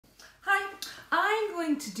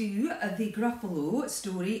going to do the Gruffalo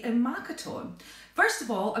story in Makaton. First of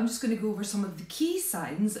all, I'm just going to go over some of the key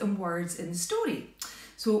sounds and words in the story.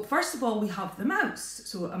 So first of all, we have the mouse.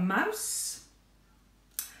 So a mouse,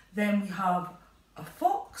 then we have a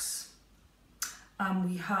fox, and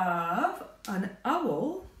we have an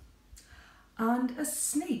owl and a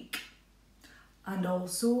snake, and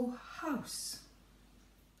also house.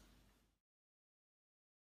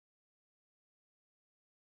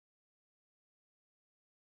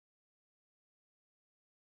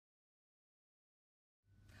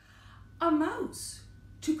 A mouse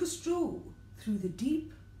took a stroll through the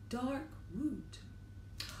deep, dark wood.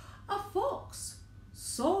 A fox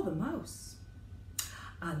saw the mouse,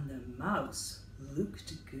 and the mouse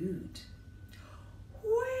looked good.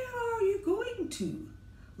 "Where are you going to,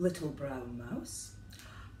 little brown mouse?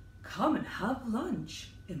 Come and have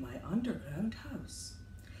lunch in my underground house."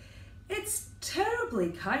 "It's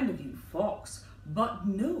terribly kind of you, fox, but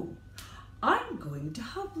no, I'm going to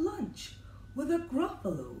have lunch with a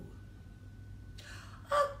Gruffalo."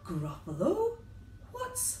 "A Gruffalo?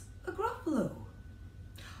 What's a Gruffalo?"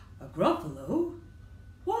 "A Gruffalo?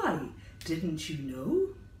 Why, didn't you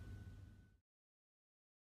know?"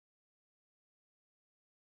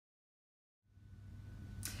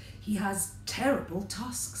 "He has terrible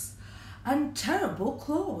tusks and terrible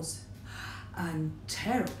claws and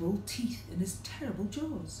terrible teeth in his terrible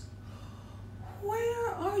jaws." "Where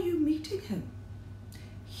are you meeting him?"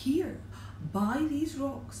 "Here, by these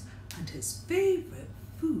rocks, and his favourite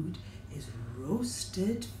food is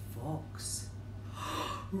roasted fox."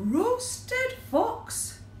 "Roasted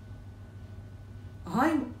fox?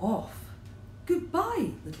 I'm off.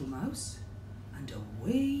 Goodbye, little mouse." And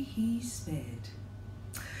away he sped.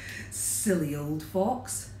 Silly old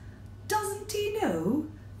fox, doesn't he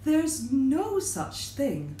know there's no such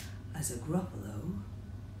thing as a Gruffalo?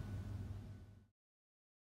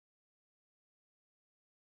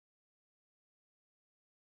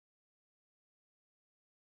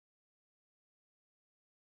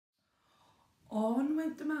 On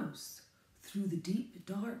went the mouse through the deep,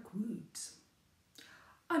 dark woods.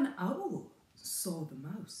 An owl saw the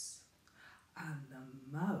mouse, and the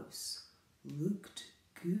mouse looked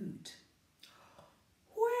good.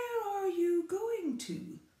 "Where are you going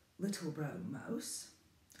to, little brown mouse?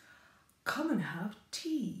 Come and have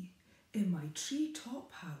tea in my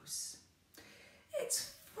treetop house."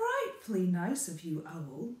 "It's frightfully nice of you,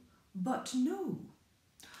 owl, but no,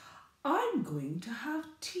 I'm going to have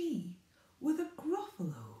tea with a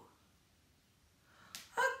Gruffalo."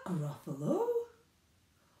 "A Gruffalo?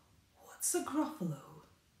 What's a Gruffalo?"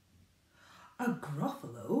 "A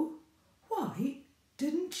Gruffalo? Why,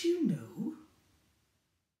 didn't you know?"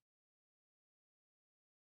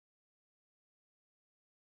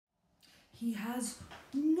 "He has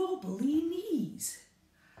knobbly knees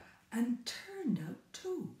and turned out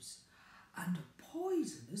toes and a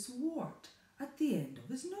poisonous wart at the end of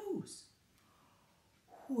his nose."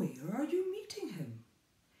 "Where are you meeting him?"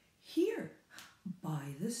 "Here,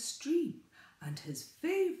 by the stream, and his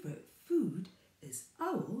favourite food is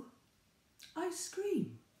owl ice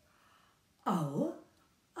cream." "Owl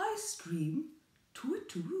ice cream,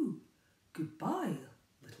 twit-woo. Goodbye,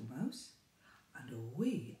 little mouse." And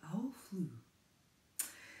away owl flew.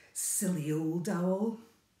 Silly old owl,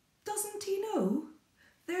 doesn't he know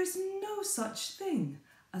there's no such thing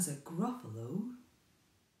as a Gruffalo?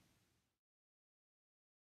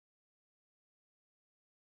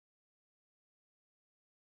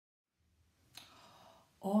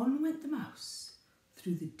 On went the mouse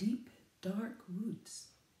through the deep, dark woods.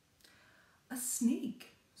 A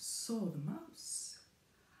snake saw the mouse,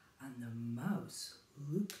 and the mouse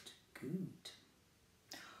looked good.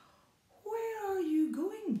 "Where are you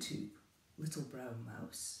going to, little brown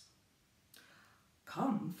mouse?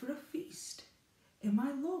 Come for a feast in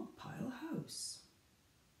my log pile house."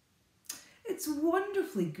 "It's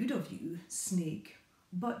wonderfully good of you, snake,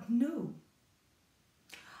 but no,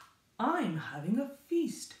 I'm having a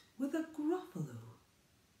feast with a Gruffalo."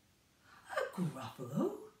 "A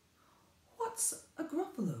Gruffalo? What's a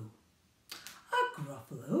Gruffalo?" "A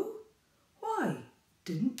Gruffalo? Why,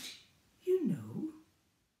 didn't you know?"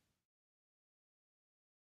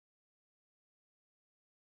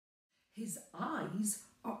 "His eyes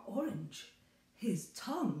are orange, his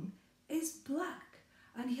tongue is black,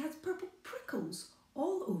 and he has purple prickles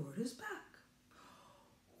all over his back."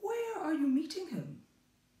 "Where are you meeting him?"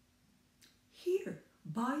 "Here,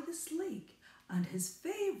 by this lake, and his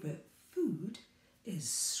favourite food is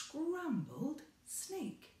scrambled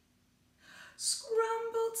snake."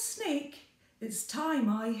 "Scrambled snake? It's time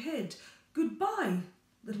I hid. Goodbye,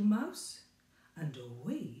 little mouse." And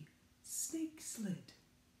away snake slid.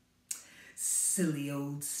 Silly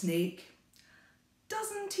old snake.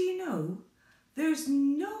 Doesn't he know there's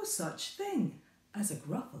no such thing as a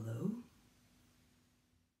Gruffalo?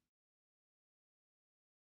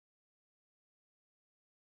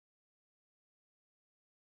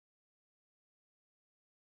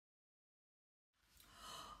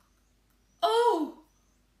 Oh,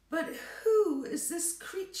 but who is this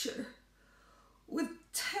creature with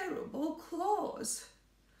terrible claws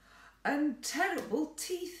and terrible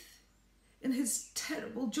teeth in his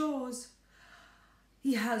terrible jaws?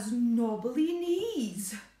 He has knobbly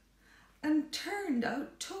knees and turned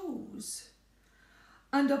out toes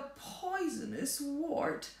and a poisonous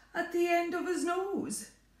wart at the end of his nose.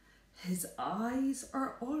 His eyes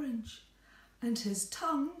are orange and his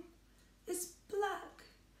tongue is black,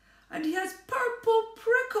 and he has purple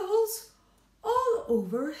prickles all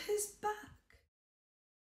over his back.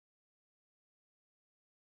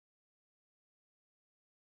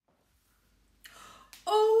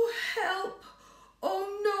 Oh, help!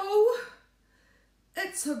 Oh no!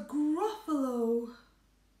 It's a Gruffalo.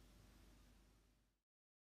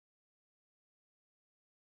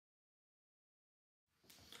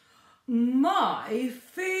 My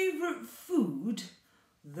favourite food,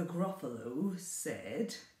 the Gruffalo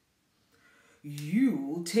said.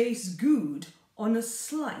 You'll taste good on a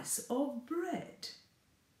slice of bread.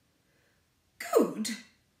 Good,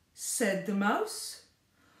 said the mouse.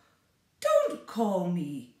 Don't call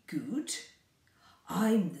me good.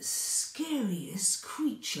 I'm the scariest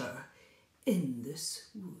creature in this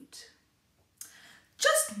wood.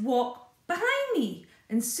 Just walk behind me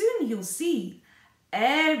and soon you'll see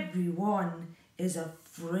everyone is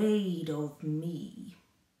afraid of me.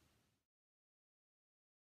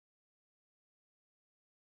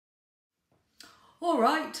 All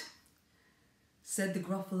right, said the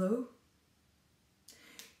Gruffalo.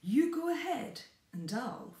 You go ahead and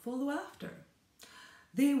I'll follow after.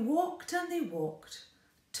 They walked and they walked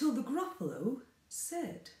till the Gruffalo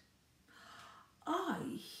said, I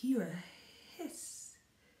hear a hiss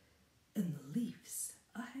in the leaves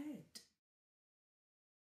ahead.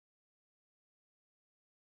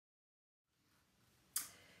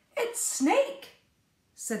 It's Snake,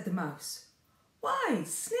 said the mouse. Why,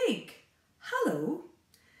 Snake, hello.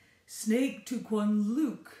 Snake took one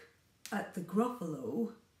look at the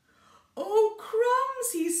Gruffalo. Oh,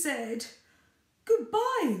 crumbs, he said.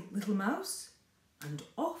 Goodbye, little mouse. And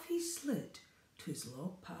off he slid to his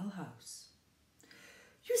log pile house.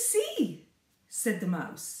 You see, said the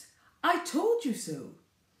mouse, I told you so.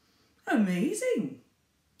 Amazing,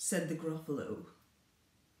 said the Gruffalo.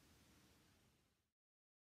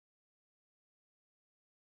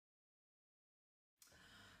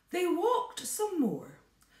 They walked some more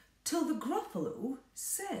till the Gruffalo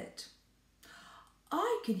said,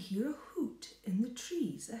 I can hear a hoot in the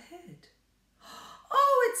trees ahead.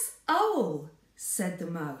 Oh, it's Owl, said the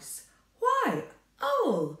mouse. Why,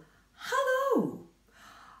 Owl, hello.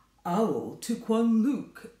 Owl took one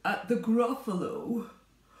look at the Gruffalo.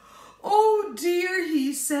 Oh dear,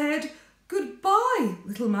 he said, goodbye,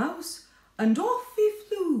 little mouse, and off he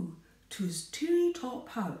flew to his tree-top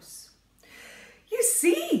house. You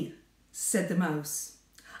see, said the mouse,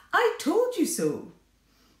 I told you so.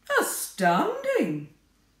 Astounding,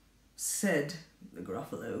 said the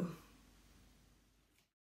Gruffalo.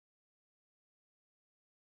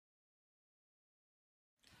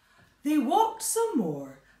 They walked some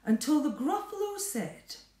more until the Gruffalo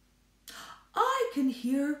said, I can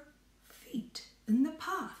hear feet in the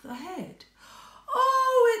path ahead.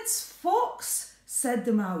 Oh, it's Fox, said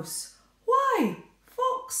the mouse. Why,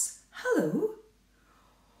 Fox, hello.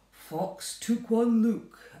 Fox took one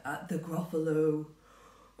look at the Gruffalo.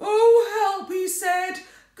 Oh, help, he said.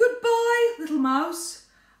 Goodbye, little mouse.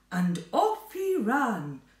 And off he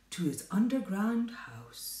ran to his underground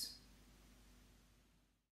house.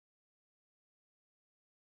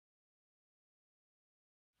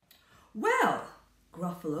 Well,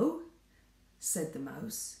 Gruffalo, said the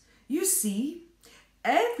mouse, you see,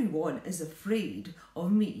 everyone is afraid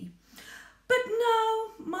of me. But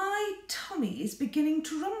now my tummy is beginning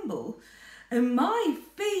to rumble, and my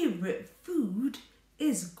favourite food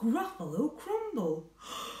is Gruffalo crumble.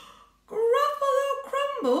 Gruffalo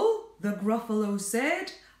crumble, the Gruffalo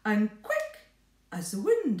said, and quick as the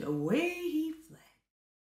wind away he fled.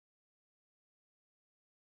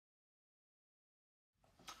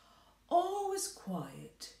 All was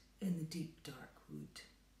quiet in the deep dark wood.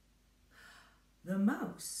 The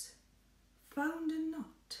mouse found a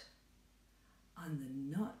nut, and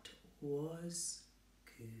the nut was